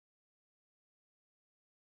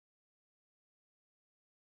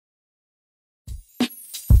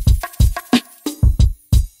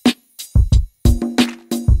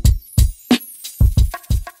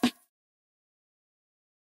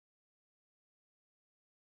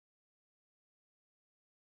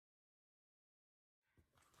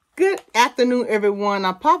Good afternoon, everyone.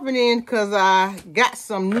 I'm popping in because I got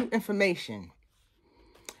some new information.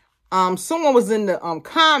 Someone was in the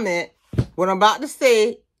comment. What I'm about to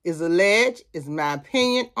say is alleged, is my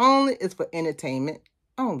opinion only, it's for entertainment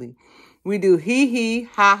only. We do hee,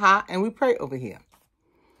 ha, ha, and we pray over here.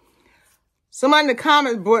 Somebody in the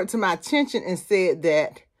comments brought it to my attention and said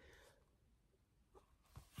that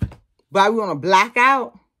while we're on a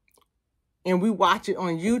blackout and we watch it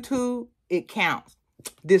on YouTube, it counts.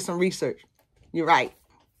 Did some research. You're right.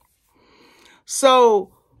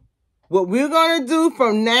 So what we're going to do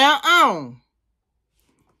from now on,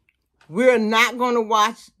 we're not going to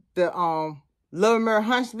watch the Love Mary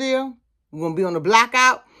Huntsville. We're going to be on the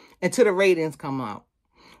blackout until the ratings come out.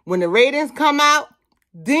 When the ratings come out,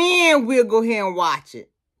 then we'll go ahead and watch it.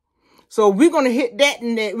 So we're going to hit that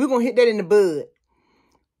in the, we're going to hit that in the bud.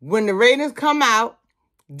 When the ratings come out,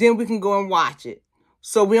 then we can go and watch it.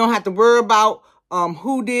 So we don't have to worry about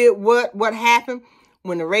who did what happened.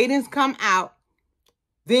 When the ratings come out,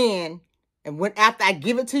 then, and when after I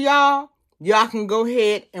give it to y'all, y'all can go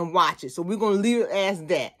ahead and watch it. So we're going to leave it as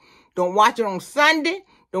that. Don't watch it on Sunday.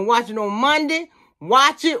 Don't watch it on Monday.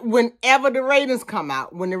 Watch it whenever the ratings come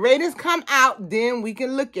out. When the ratings come out, then we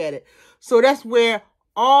can look at it. So that's where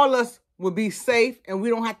all us will be safe, and we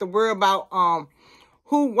don't have to worry about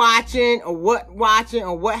who watching or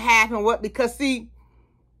what happened, because see,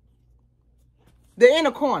 they're in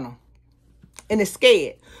a corner and they're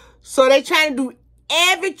scared. So they're trying to do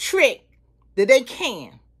every trick that they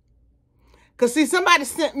can. Because see, somebody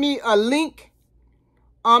sent me a link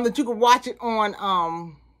that you can watch it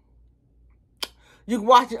on you can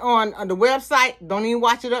watch it on the website. Don't even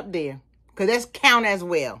watch it up there, because that's count as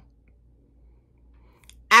well.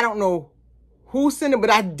 I don't know who sent it,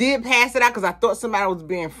 but I did pass it out because I thought somebody was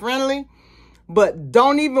being friendly. But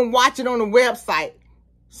don't even watch it on the website.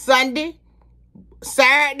 Sunday,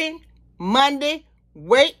 Saturday, Monday,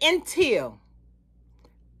 wait until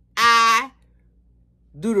I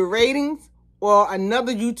do the ratings or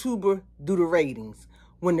another YouTuber do the ratings.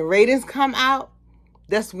 When the ratings come out,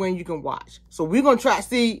 that's when you can watch. So we're going to try.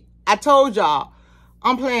 See, I told y'all,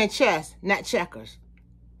 I'm playing chess, not checkers.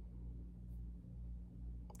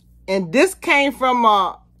 And this came from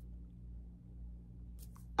a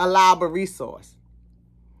reliable resource.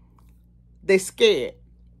 They scared.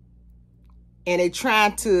 And they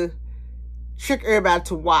trying to trick everybody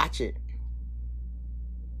to watch it.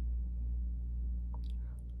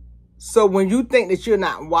 So when you think that you're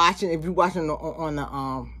not watching, if you're watching on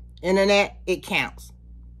the internet, it counts.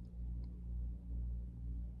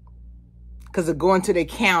 Because they're going to their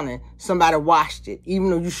counting, somebody watched it.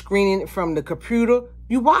 Even though you're screening it from the computer,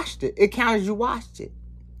 you watched it. It counted, you watched it.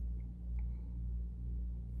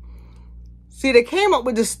 See, they came up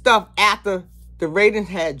with this stuff after the ratings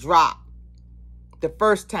had dropped the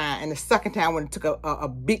first time, and the second time when it took a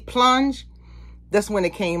big plunge, that's when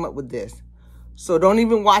they came up with this. So don't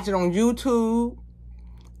even watch it on YouTube.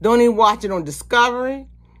 Don't even watch it on Discovery.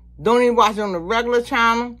 Don't even watch it on the regular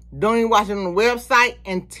channel. Don't even watch it on the website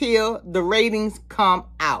until the ratings come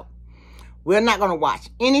out. We're not going to watch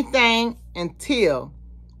anything until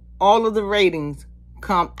all of the ratings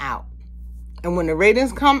come out. And when the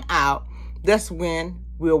ratings come out, that's when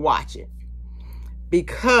we'll watch it.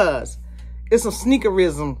 Because it's some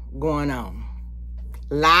sneakerism going on.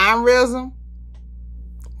 Lying-rism,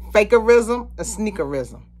 fakerism, and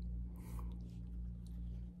sneakerism.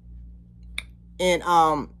 And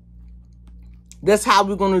that's how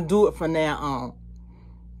we're going to do it from now on.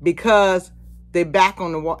 Because they back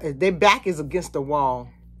on the wall. Their back is against the wall.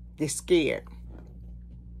 They're scared.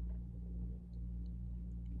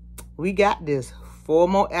 We got this. 4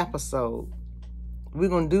 more episodes. We're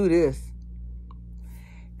going to do this.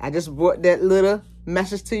 I just brought that little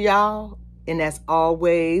message to y'all. And as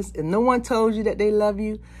always, if no one told you that they love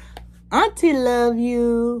you, Auntie love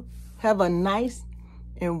you. Have a nice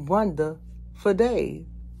and wonderful day.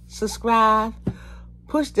 Subscribe.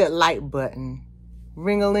 Push that like button.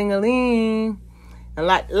 Ring-a-ling-a-ling. And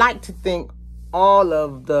like to thank all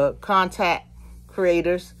of the contact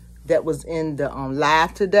creators that was in the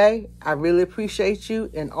live today. I really appreciate you.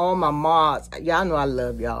 And all my mods. Y'all know I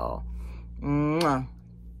love y'all. Mwah.